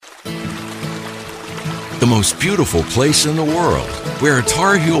the most beautiful place in the world, where a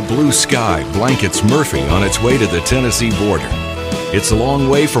Tar Heel blue sky blankets Murphy on its way to the Tennessee border. It's a long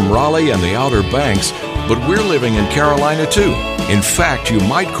way from Raleigh and the Outer Banks, but we're living in Carolina too. In fact, you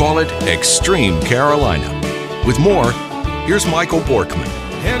might call it Extreme Carolina. With more, here's Michael Borkman.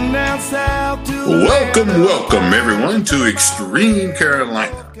 Welcome everyone to Extreme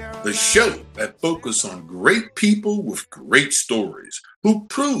Carolina, the show that focuses on great people with great stories who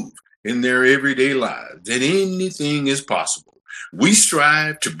prove in their everyday lives that anything is possible. We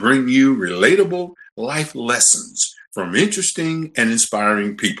strive to bring you relatable life lessons from interesting and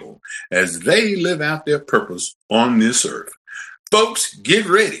inspiring people as they live out their purpose on this earth. Folks, get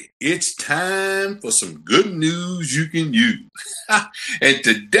ready. It's time for some good news you can use. And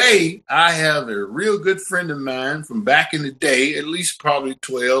today, I have a real good friend of mine from back in the day, at least probably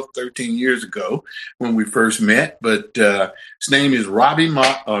 12, 13 years ago when we first met. But his name is Robbie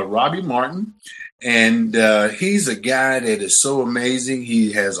Martin. And he's a guy that is so amazing.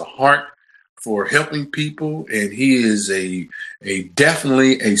 He has a heart for helping people. And he is a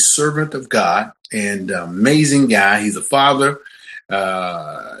definitely a servant of God and amazing guy. He's a father.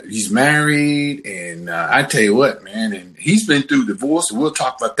 He's married, and I tell you what, man, and he's been through divorce, and we'll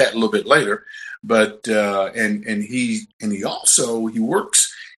talk about that a little bit later. But he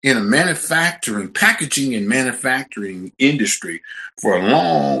works in a packaging and manufacturing industry for a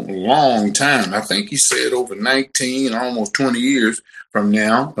long time. I think he said over 19, almost 20 years from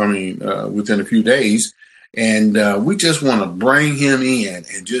now. I mean, within a few days. And we just want to bring him in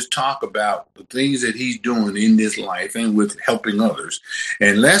and just talk about the things that he's doing in this life and with helping others.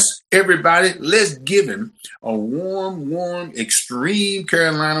 And let's give him a warm, extreme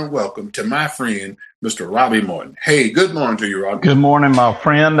Carolina welcome to my friend, Mr. Robbie Martin. Hey, good morning to you, Robbie. Good morning, my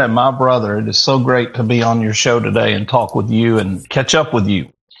friend and my brother. It is so great to be on your show today and talk with you and catch up with you.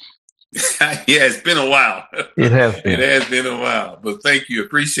 Yeah, it's been a while. It has been. It has been a while, but thank you.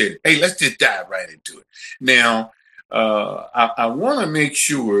 Appreciate it. Hey, let's just dive right into it. Now, I want to make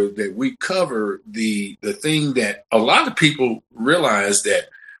sure that we cover the thing that a lot of people realize that,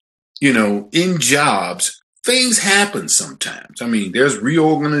 in jobs, things happen sometimes. I mean, there's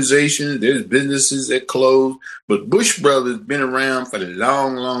reorganization, there's businesses that close, but Bush Brothers been around for a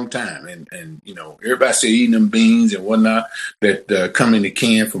long time. And everybody say eating them beans and whatnot that come in the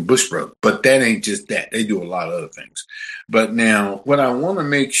can from Bush Brothers. But that ain't just that. They do a lot of other things. But now what I want to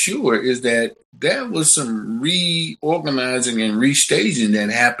make sure is that there was some reorganizing and restaging that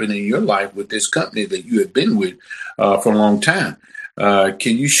happened in your life with this company that you have been with for a long time.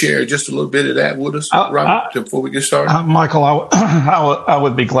 Can you share just a little bit of that with us, Robert, before we get started? Michael, I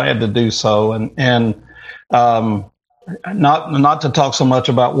would be glad to do so, and not to talk so much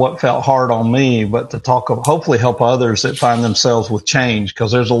about what felt hard on me, but to hopefully help others that find themselves with change,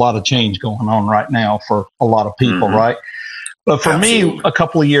 because there's a lot of change going on right now for a lot of people, right? But for me, a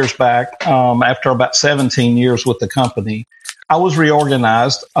couple of years back, after about 17 years with the company, I was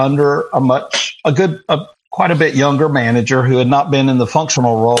reorganized under quite a bit younger manager who had not been in the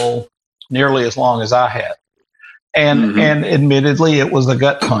functional role nearly as long as I had. And admittedly, it was a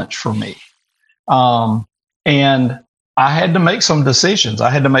gut punch for me. And I had to make some decisions.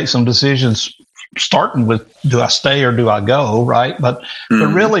 Starting with, do I stay or do I go? Right. But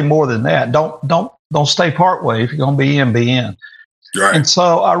really more than that, don't stay part way. If you're going to be in. Right. And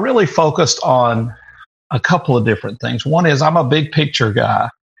so I really focused on a couple of different things. One is I'm a big picture guy.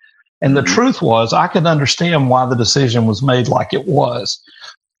 And the truth was, I could understand why the decision was made like it was.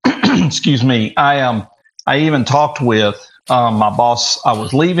 Excuse me. I even talked with my boss I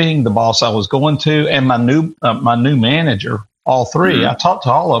was leaving, the boss I was going to, and my new manager. All three. I talked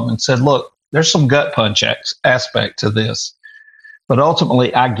to all of them and said, "Look, there's some gut punch aspect to this, but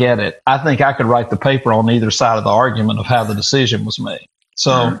ultimately, I get it. I think I could write the paper on either side of the argument of how the decision was made."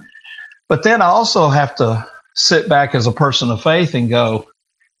 So, but then I also have to sit back as a person of faith and go,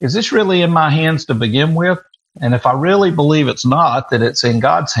 is this really in my hands to begin with? And if I really believe it's not, that it's in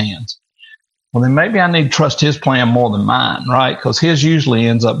God's hands, well, then maybe I need to trust his plan more than mine, right? Because his usually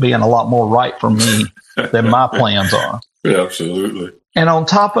ends up being a lot more right for me than my plans are. Yeah, absolutely. And on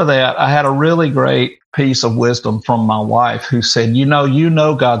top of that, I had a really great piece of wisdom from my wife who said, you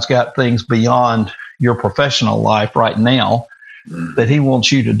know, God's got things beyond your professional life right now that he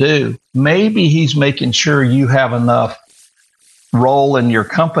wants you to do. Maybe he's making sure you have enough role in your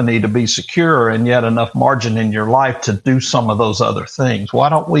company to be secure and yet enough margin in your life to do some of those other things. Why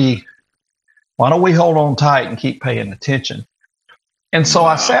don't we hold on tight and keep paying attention? And so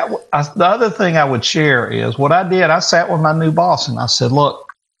the other thing I would share is what I did. I sat with my new boss and I said, look,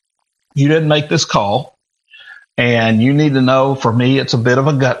 you didn't make this call and you need to know, for me, it's a bit of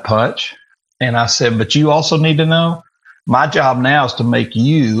a gut punch. And I said, but you also need to know my job now is to make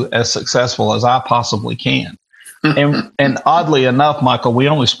you as successful as I possibly can. And oddly enough, Michael, we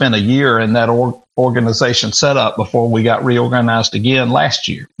only spent a year in that organization setup before we got reorganized again last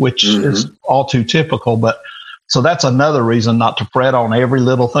year, which is all too typical. But so that's another reason not to fret on every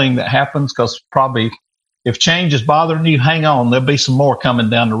little thing that happens, because probably if change is bothering you, hang on. There'll be some more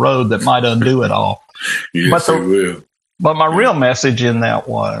coming down the road that might undo it all. Yes, it will. But my real message in that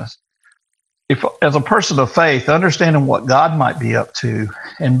was, if, as a person of faith, understanding what God might be up to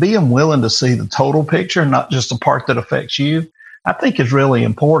and being willing to see the total picture, not just the part that affects you, I think is really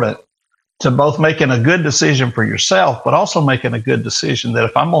important to both making a good decision for yourself, but also making a good decision that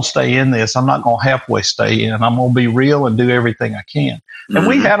if I'm going to stay in this, I'm not going to halfway stay in. I'm going to be real and do everything I can. And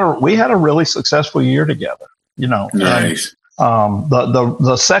we had a really successful year together, you know. Nice. And,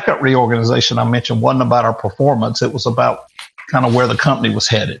 the second reorganization I mentioned wasn't about our performance. It was about kind of where the company was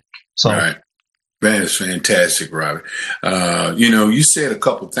headed. So. Right. That is fantastic, Robert. You said a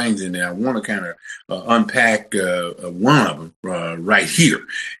couple of things in there. I want to kind of unpack one of them right here.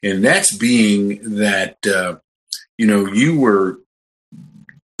 And that's being that,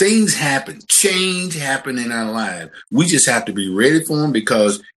 things happen, change happened in our lives. We just have to be ready for them,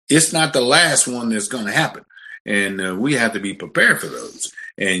 because it's not the last one that's going to happen. And we have to be prepared for those.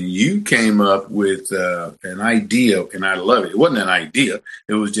 And you came up with an idea, and I love it. It wasn't an idea.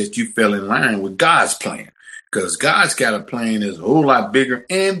 It was just you fell in line with God's plan, because God's got a plan that's a whole lot bigger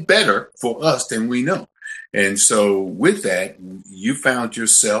and better for us than we know. And so with that, you found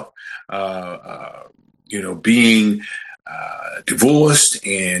yourself, being divorced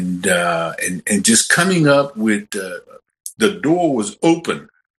and just coming up with the door was open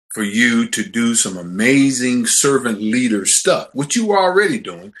for you to do some amazing servant leader stuff, which you were already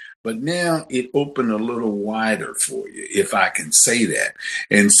doing, but now it opened a little wider for you, if I can say that.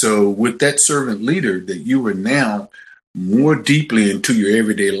 And so with that servant leader that you were now more deeply into your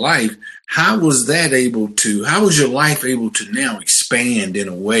everyday life, how was your life able to now expand in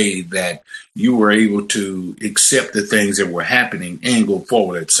a way that you were able to accept the things that were happening and go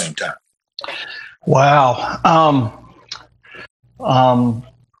forward at the same time? Wow.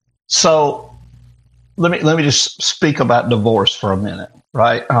 So let me just speak about divorce for a minute,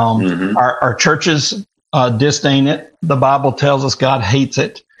 right? Our churches disdain it. The Bible tells us God hates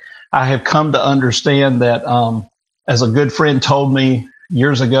it. I have come to understand that, as a good friend told me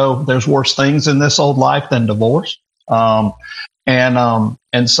years ago, there's worse things in this old life than divorce. But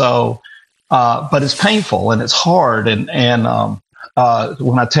it's painful and it's hard. And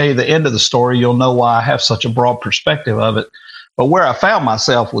when I tell you the end of the story, you'll know why I have such a broad perspective of it. But where I found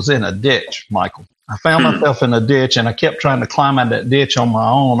myself was in a ditch, Michael. I found myself in a ditch, and I kept trying to climb out that ditch on my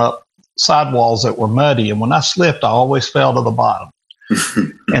own up sidewalls that were muddy. And when I slipped, I always fell to the bottom.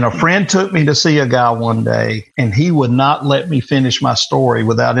 And a friend took me to see a guy one day, and he would not let me finish my story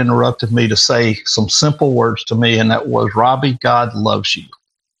without interrupting me to say some simple words to me. And that was, Robbie, God loves you.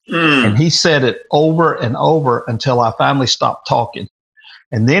 And he said it over and over until I finally stopped talking.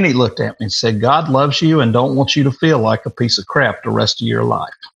 And then he looked at me and said, God loves you and don't want you to feel like a piece of crap the rest of your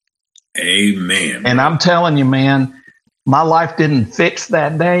life. Amen. And I'm telling you, man, my life didn't fix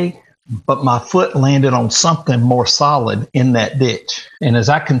that day, but my foot landed on something more solid in that ditch. And as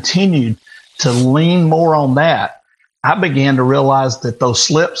I continued to lean more on that, I began to realize that those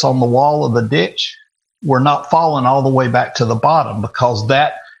slips on the wall of the ditch were not falling all the way back to the bottom, because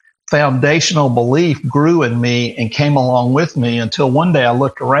that foundational belief grew in me and came along with me until one day I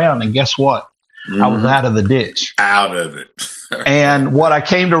looked around, and guess what? I was out of the ditch. Out of it. And what I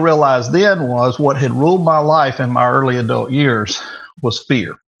came to realize then was what had ruled my life in my early adult years was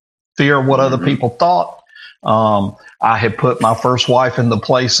fear. Fear of what other people thought. I had put my first wife in the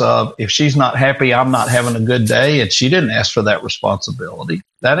place of, if she's not happy, I'm not having a good day. And she didn't ask for that responsibility.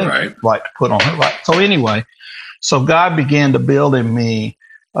 That ain't right to put on her. Right. So anyway, so God began to build in me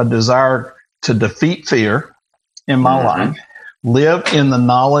a desire to defeat fear in my life, live in the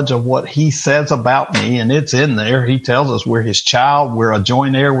knowledge of what he says about me. And it's in there. He tells us we're his child. We're a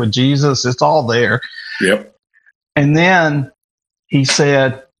joint heir with Jesus. It's all there. Yep. And then he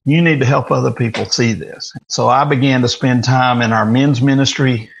said, you need to help other people see this. So I began to spend time in our men's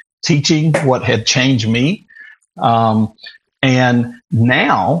ministry teaching what had changed me. And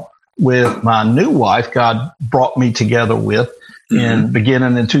now with my new wife, God brought me together with,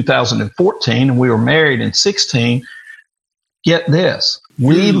 beginning in 2014, and we were married in 16. Get this.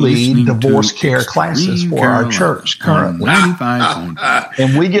 We lead divorce care classes for our church currently.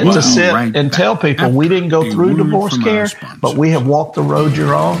 And we get to sit and tell people we didn't go through divorce care, but we have walked the road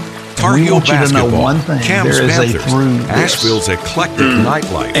you're on. Tar Heel basketball, to know one thing. Cam's there is Panthers, a through Asheville's eclectic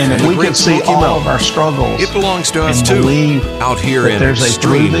nightlife, and we can see all of our struggles. It belongs to us too. Out here in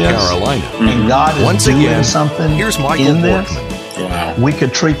extreme Carolina, and God is once doing again, something here's Michael in this. Borkman. Wow. We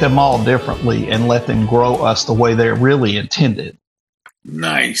could treat them all differently and let them grow us the way they're really intended.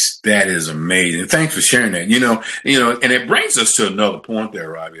 Nice. That is amazing. Thanks for sharing that. You know, and it brings us to another point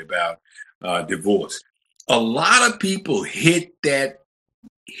there, Robbie, about divorce. A lot of people hit that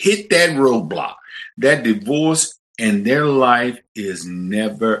roadblock, that divorce, and their life is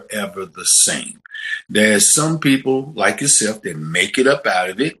never, ever the same. There's some people like yourself that make it up out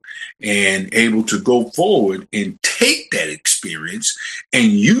of it and able to go forward and take that experience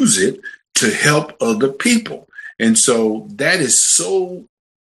and use it to help other people. And so that is so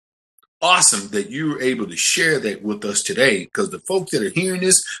awesome that you were able to share that with us today, because the folks that are hearing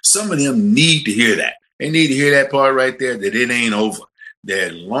this, some of them need to hear that. They need to hear that part right there, that it ain't over.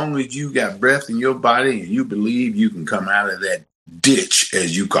 That as long as you got breath in your body and you believe, you can come out of that ditch,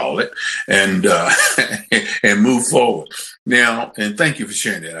 as you call it, and and move forward. Now, and thank you for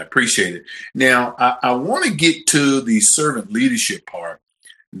sharing that. I appreciate it. Now, I want to get to the servant leadership part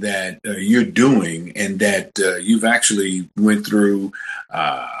that you're doing, and that you've actually went through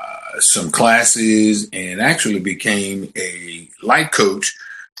some classes and actually became a life coach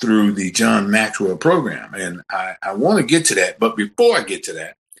through the John Maxwell program. And I want to get to that. But before I get to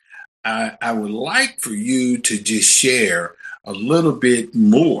that, I would like for you to just share a little bit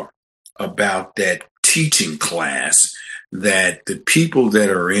more about that teaching class, that the people that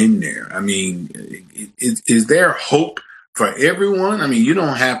are in there. I mean, is there hope for everyone? I mean, you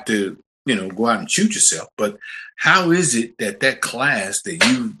don't have to, go out and shoot yourself, but how is it that class that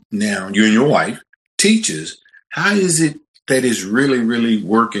you and your wife teaches, how is it that is really, really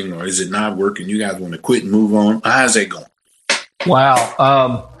working, or is it not working? You guys want to quit and move on? How's that going?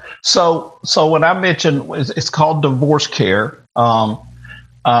 Wow. So when I mentioned, it's called Divorce Care.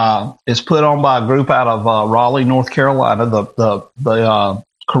 It's put on by a group out of Raleigh, North Carolina. The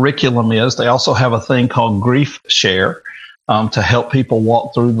curriculum is, they also have a thing called Grief Share to help people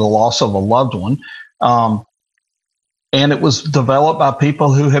walk through the loss of a loved one. And it was developed by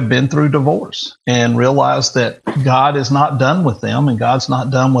people who have been through divorce and realized that God is not done with them and God's not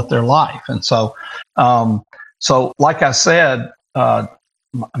done with their life. And so like I said,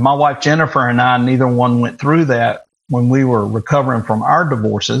 my wife Jennifer and I, neither one went through that when we were recovering from our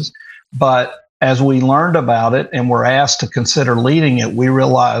divorces. But as we learned about it and were asked to consider leading it, we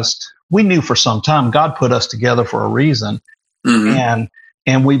realized, we knew for some time God put us together for a reason. Mm-hmm.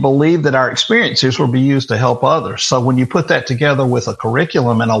 And we believe that our experiences will be used to help others. So when you put that together with a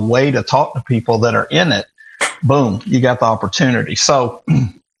curriculum and a way to talk to people that are in it, boom, you got the opportunity. So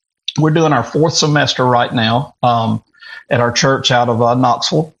we're doing our 4th semester right now at our church out of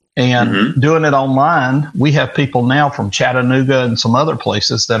Knoxville, and doing it online. We have people now from Chattanooga and some other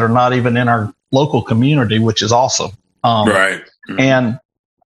places that are not even in our local community, which is awesome. Right. Mm-hmm.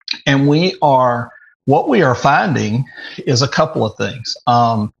 And what we are finding is a couple of things.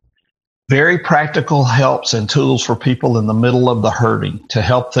 Very practical helps and tools for people in the middle of the hurting to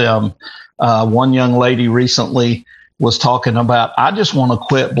help them. One young lady recently was talking about, I just want to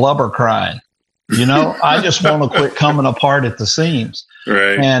quit blubber crying. I just want to quit coming apart at the seams.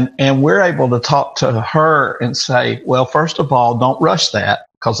 Right. And we're able to talk to her and say, well, first of all, don't rush that,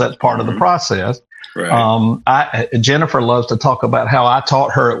 because that's part of the process. Right. Jennifer loves to talk about how I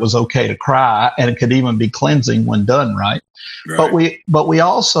taught her it was okay to cry, and it could even be cleansing when done right. But we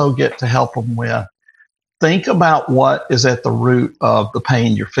also get to help them with, think about what is at the root of the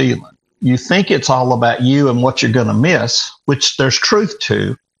pain you're feeling. You think it's all about you and what you're going to miss, which there's truth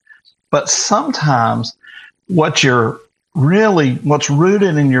to, but sometimes what's rooted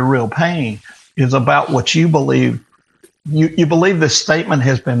in your real pain is about what you believe. You believe this statement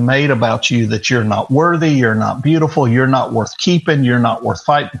has been made about you, that you're not worthy, you're not beautiful, you're not worth keeping, you're not worth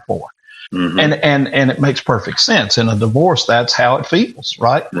fighting for. Mm-hmm. And it makes perfect sense. In a divorce, that's how it feels,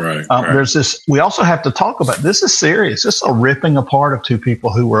 right? Right. There's this, we also have to talk about, this is serious. This is a ripping apart of two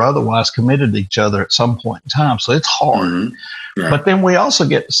people who were otherwise committed to each other at some point in time. So it's hard. Mm-hmm. Right. But then we also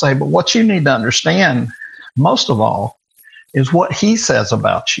get to say, but what you need to understand most of all is what he says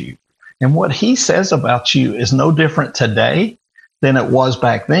about you. And what he says about you is no different today than it was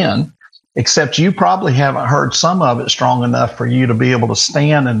back then, except you probably haven't heard some of it strong enough for you to be able to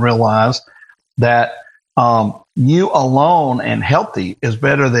stand and realize that you alone and healthy is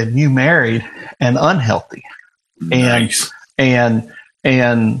better than you married and unhealthy. Nice. And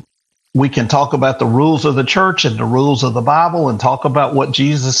we can talk about the rules of the church and the rules of the Bible and talk about what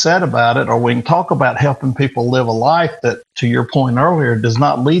Jesus said about it, or we can talk about helping people live a life that, to your point earlier, does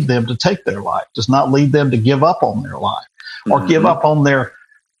not lead them to take their life, does not lead them to give up on their life or give up on their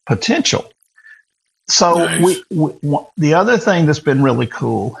potential. So nice. The other thing that's been really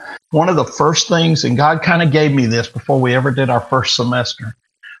cool, one of the first things, and God kind of gave me this before we ever did our first semester.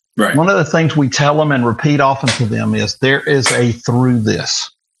 Right. One of the things we tell them and repeat often to them is there is a through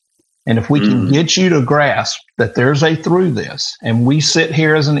this. And if we can get you to grasp that there's a through this, and we sit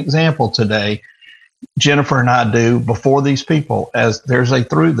here as an example today, Jennifer and I do before these people, as there's a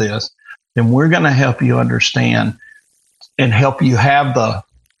through this, then we're going to help you understand and help you have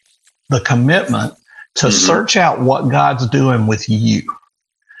the commitment to search out what God's doing with you.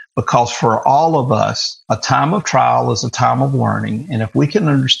 Because for all of us, a time of trial is a time of learning. And if we can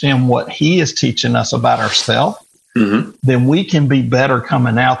understand what He is teaching us about ourselves, then we can be better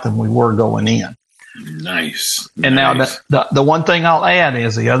coming out than we were going in. Nice. And now the one thing I'll add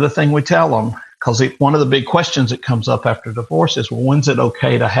is the other thing we tell them, because one of the big questions that comes up after divorce is, well, when's it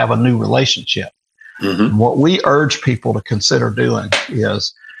okay to have a new relationship? What we urge people to consider doing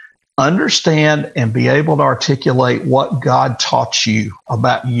is understand and be able to articulate what God taught you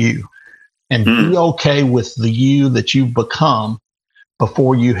about you, and be okay with the you that you've become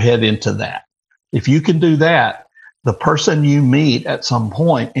before you head into that. If you can do that, the person you meet at some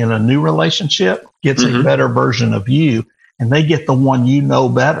point in a new relationship gets a better version of you, and they get the one you know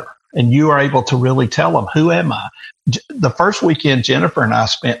better. And you are able to really tell them, who am I? The first weekend Jennifer and I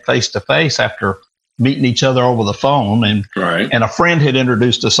spent face-to-face after meeting each other over the phone, and a friend had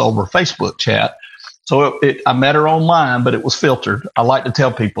introduced us over Facebook chat. So I met her online, but it was filtered. I like to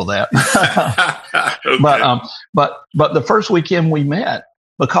tell people that. Okay. But the first weekend we met,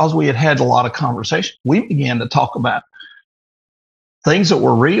 because we had a lot of conversation, we began to talk about things that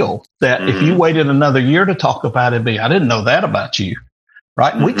were real, that if you waited another year to talk about it, I didn't know that about you,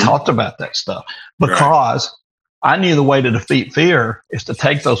 right? We talked about that stuff because I knew the way to defeat fear is to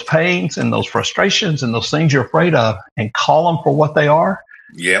take those pains and those frustrations and those things you're afraid of and call them for what they are.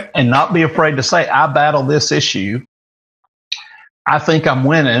 And not be afraid to say, I battle this issue. I think I'm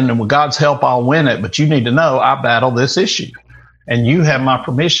winning, and with God's help, I'll win it. But you need to know I battle this issue. And you have my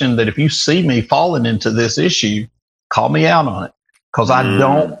permission that if you see me falling into this issue, call me out on it. Because I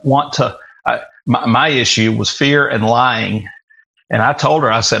don't want to. My issue was fear and lying. And I told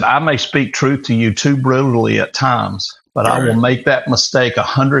her, I said, I may speak truth to you too brutally at times, but I will make that mistake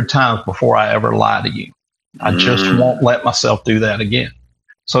 100 times before I ever lie to you. I just won't let myself do that again.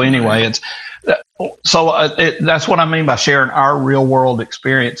 So anyway, that's what I mean by sharing our real world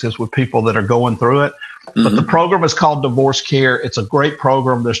experiences with people that are going through it. But the program is called Divorce Care. It's a great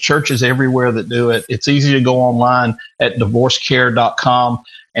program. There's churches everywhere that do it. It's easy to go online at divorcecare.com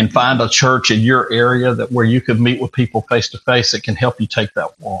and find a church in your area where you can meet with people face to face that can help you take that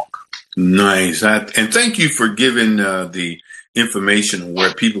walk. Nice. And thank you for giving the information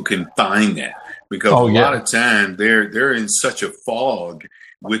where people can find that, because a lot of time they're in such a fog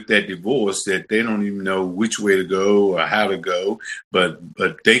with that divorce that they don't even know which way to go or how to go, but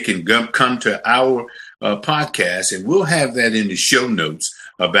they can come to our podcast, and we'll have that in the show notes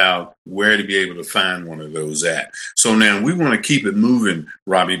about where to be able to find one of those at. So now we want to keep it moving,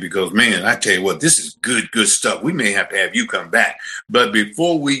 Robbie, because, man, I tell you what, this is good stuff. We may have to have you come back. But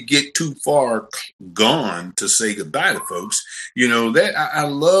before we get too far gone to say goodbye to folks, that I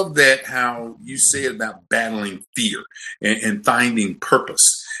love that how you said about battling fear and finding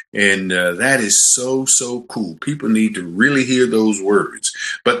purpose. And that is so, so cool. People need to really hear those words.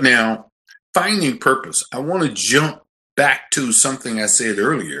 But now, finding purpose, I want to jump back to something I said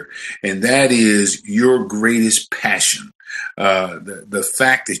earlier, and that is your greatest passion. The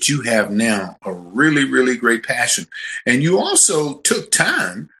fact that you have now a really, really great passion. And you also took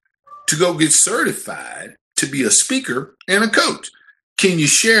time to go get certified to be a speaker and a coach. Can you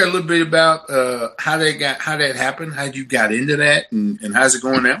share a little bit about how that happened, how you got into that, and how's it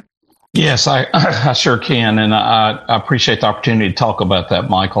going now? Yes, I sure can, and I appreciate the opportunity to talk about that,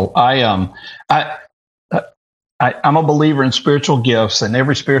 Michael. I'm a believer in spiritual gifts, and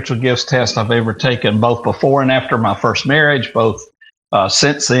every spiritual gifts test I've ever taken, both before and after my first marriage, both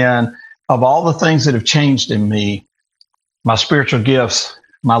since then, of all the things that have changed in me, my spiritual gifts,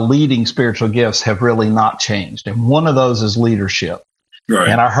 my leading spiritual gifts have really not changed. And one of those is leadership. Right.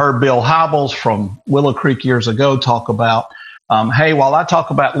 And I heard Bill Hybels from Willow Creek years ago talk about, hey, while I talk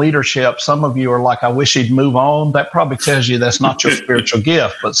about leadership, some of you are like, I wish he'd move on. That probably tells you that's not your spiritual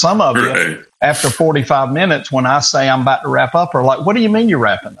gift. But some of you, after 45 minutes, when I say I'm about to wrap up, are like, what do you mean you're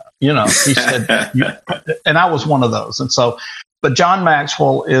wrapping up? He said, and I was one of those. And so But John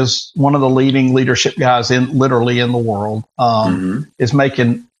Maxwell is one of the leading leadership guys literally in the world, is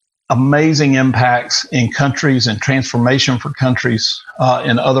making amazing impacts in countries and transformation for countries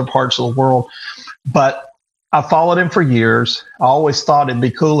in other parts of the world. But I followed him for years. I always thought it'd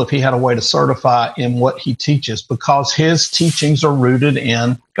be cool if he had a way to certify in what he teaches, because his teachings are rooted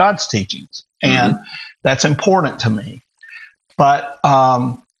in God's teachings. And that's important to me. But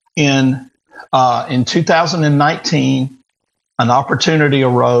in 2019, an opportunity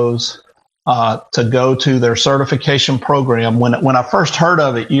arose to go to their certification program. When I first heard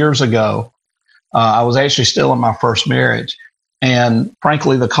of it years ago, I was actually still in my first marriage. And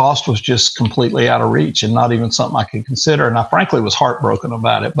frankly, the cost was just completely out of reach and not even something I could consider. And I frankly was heartbroken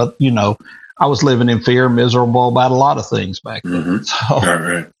about it. But, I was living in fear, miserable about a lot of things back then.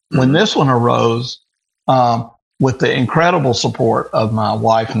 So when this one arose, with the incredible support of my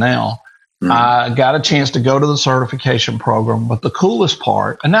wife now, I got a chance to go to the certification program. But the coolest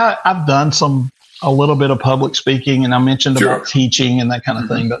part, and now I've done a little bit of public speaking, and I mentioned about teaching and that kind of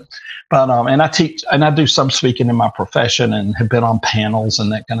thing, but and I teach and I do some speaking in my profession and have been on panels and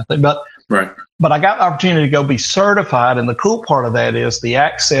that kind of thing. But I got the opportunity to go be certified. And the cool part of that is the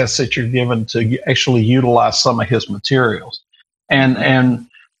access that you're given to actually utilize some of his materials. And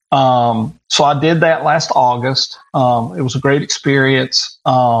so I did that last August. It was a great experience.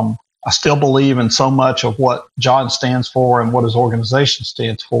 I still believe in so much of what John stands for and what his organization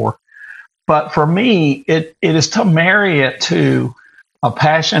stands for. But for me, it is to marry it to a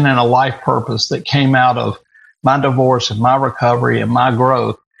passion and a life purpose that came out of my divorce and my recovery and my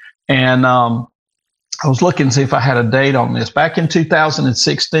growth. And I was looking to see if I had a date on this. Back in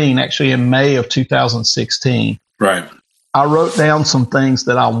 2016, actually in May of 2016, I wrote down some things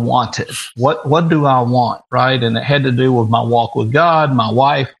that I wanted. What do I want, right? And it had to do with my walk with God, my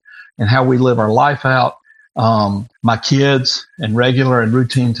wife, and how we live our life out, my kids, and regular and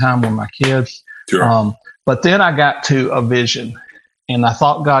routine time with my kids. But then I got to a vision. And I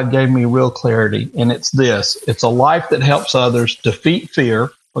thought God gave me real clarity. And it's this. It's a life that helps others defeat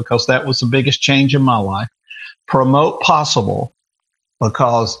fear, because that was the biggest change in my life. Promote possible,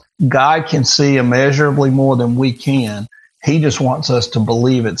 because God can see immeasurably more than we can. He just wants us to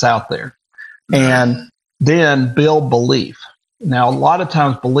believe it's out there. And then build belief. Now, a lot of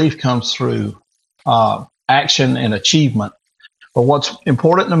times belief comes through action and achievement. But what's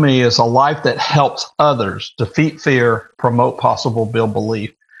important to me is a life that helps others defeat fear, promote possible, build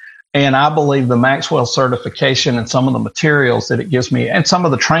belief. And I believe the Maxwell certification and some of the materials that it gives me and some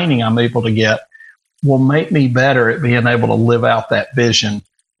of the training I'm able to get will make me better at being able to live out that vision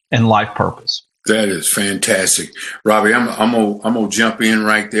and life purpose. That is fantastic. Robbie, I'm gonna jump in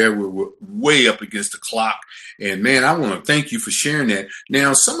right there. We're way up against the clock. And man, I want to thank you for sharing that.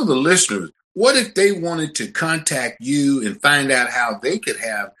 Now, some of the listeners, what if they wanted to contact you and find out how they could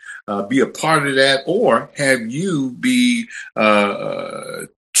be a part of that, or have you be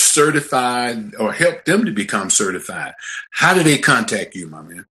certified or help them to become certified? How do they contact you, my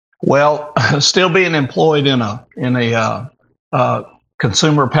man? Well, still being employed in a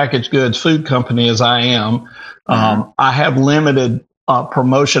consumer packaged goods food company as I am, I have limited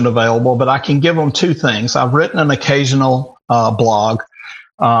promotion available, but I can give them two things. I've written an occasional blog.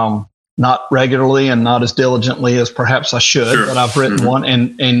 Not regularly and not as diligently as perhaps I should, but I've written one,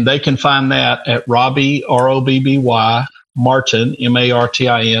 and they can find that at Robbie, ROBBY, Martin,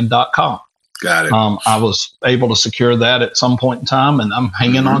 MARTIN.com. Got it. I was able to secure that at some point in time, and I'm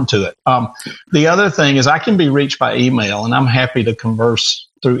hanging on to it. The other thing is I can be reached by email, and I'm happy to converse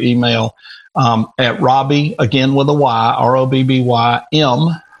through email at Robbie, again with a Y, ROBBY,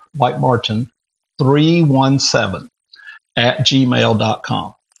 White Martin, 317 at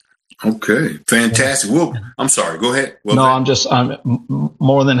gmail.com. Okay, fantastic. Well, I'm sorry. Go ahead. I'm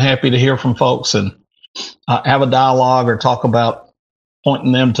more than happy to hear from folks and have a dialogue or talk about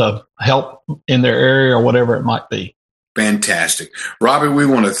pointing them to help in their area or whatever it might be. Fantastic. Robbie, we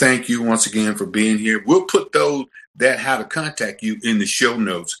want to thank you once again for being here. We'll put how to contact you in the show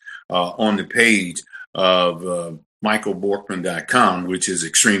notes on the page of michaelborkman.com, which is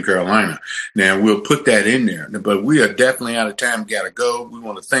Extreme Carolina. Now, we'll put that in there, but we are definitely out of time. Got to go. We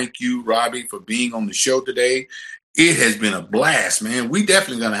want to thank you, Robbie, for being on the show today. It has been a blast, man. We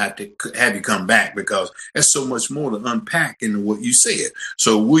definitely going to have you come back, because there's so much more to unpack in what you said.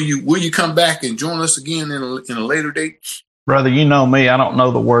 So will you come back and join us again in a later date? Brother, you know me, I don't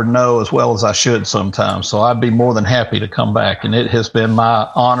know the word no as well as I should sometimes. So I'd be more than happy to come back. And it has been my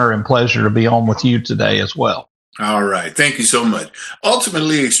honor and pleasure to be on with you today as well. All right. Thank you so much.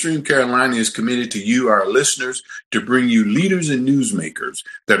 Ultimately, Extreme Carolina is committed to you, our listeners, to bring you leaders and newsmakers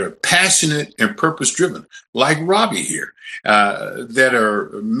that are passionate and purpose-driven, like Robbie here, that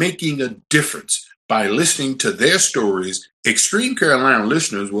are making a difference. By listening to their stories, Extreme Carolina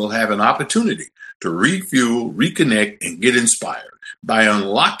listeners will have an opportunity to refuel, reconnect, and get inspired by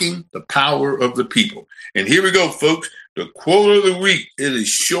unlocking the power of the people. And here we go, folks. The quote of the week. It is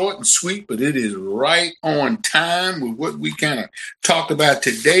short and sweet, but it is right on time with what we kind of talked about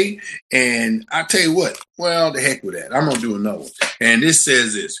today. And I tell you what, well, the heck with that. I'm going to do another one. And this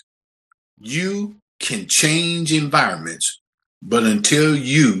says this: you can change environments, but until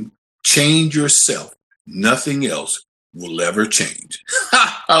you change yourself, nothing else will ever change.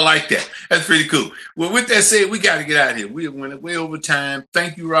 I like that. That's pretty cool. Well, with that said, we got to get out of here. We went way over time.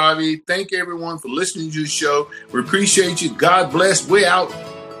 Thank you, Robbie. Thank everyone for listening to the show. We appreciate you. God bless. We're out.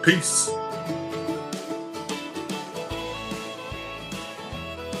 Peace.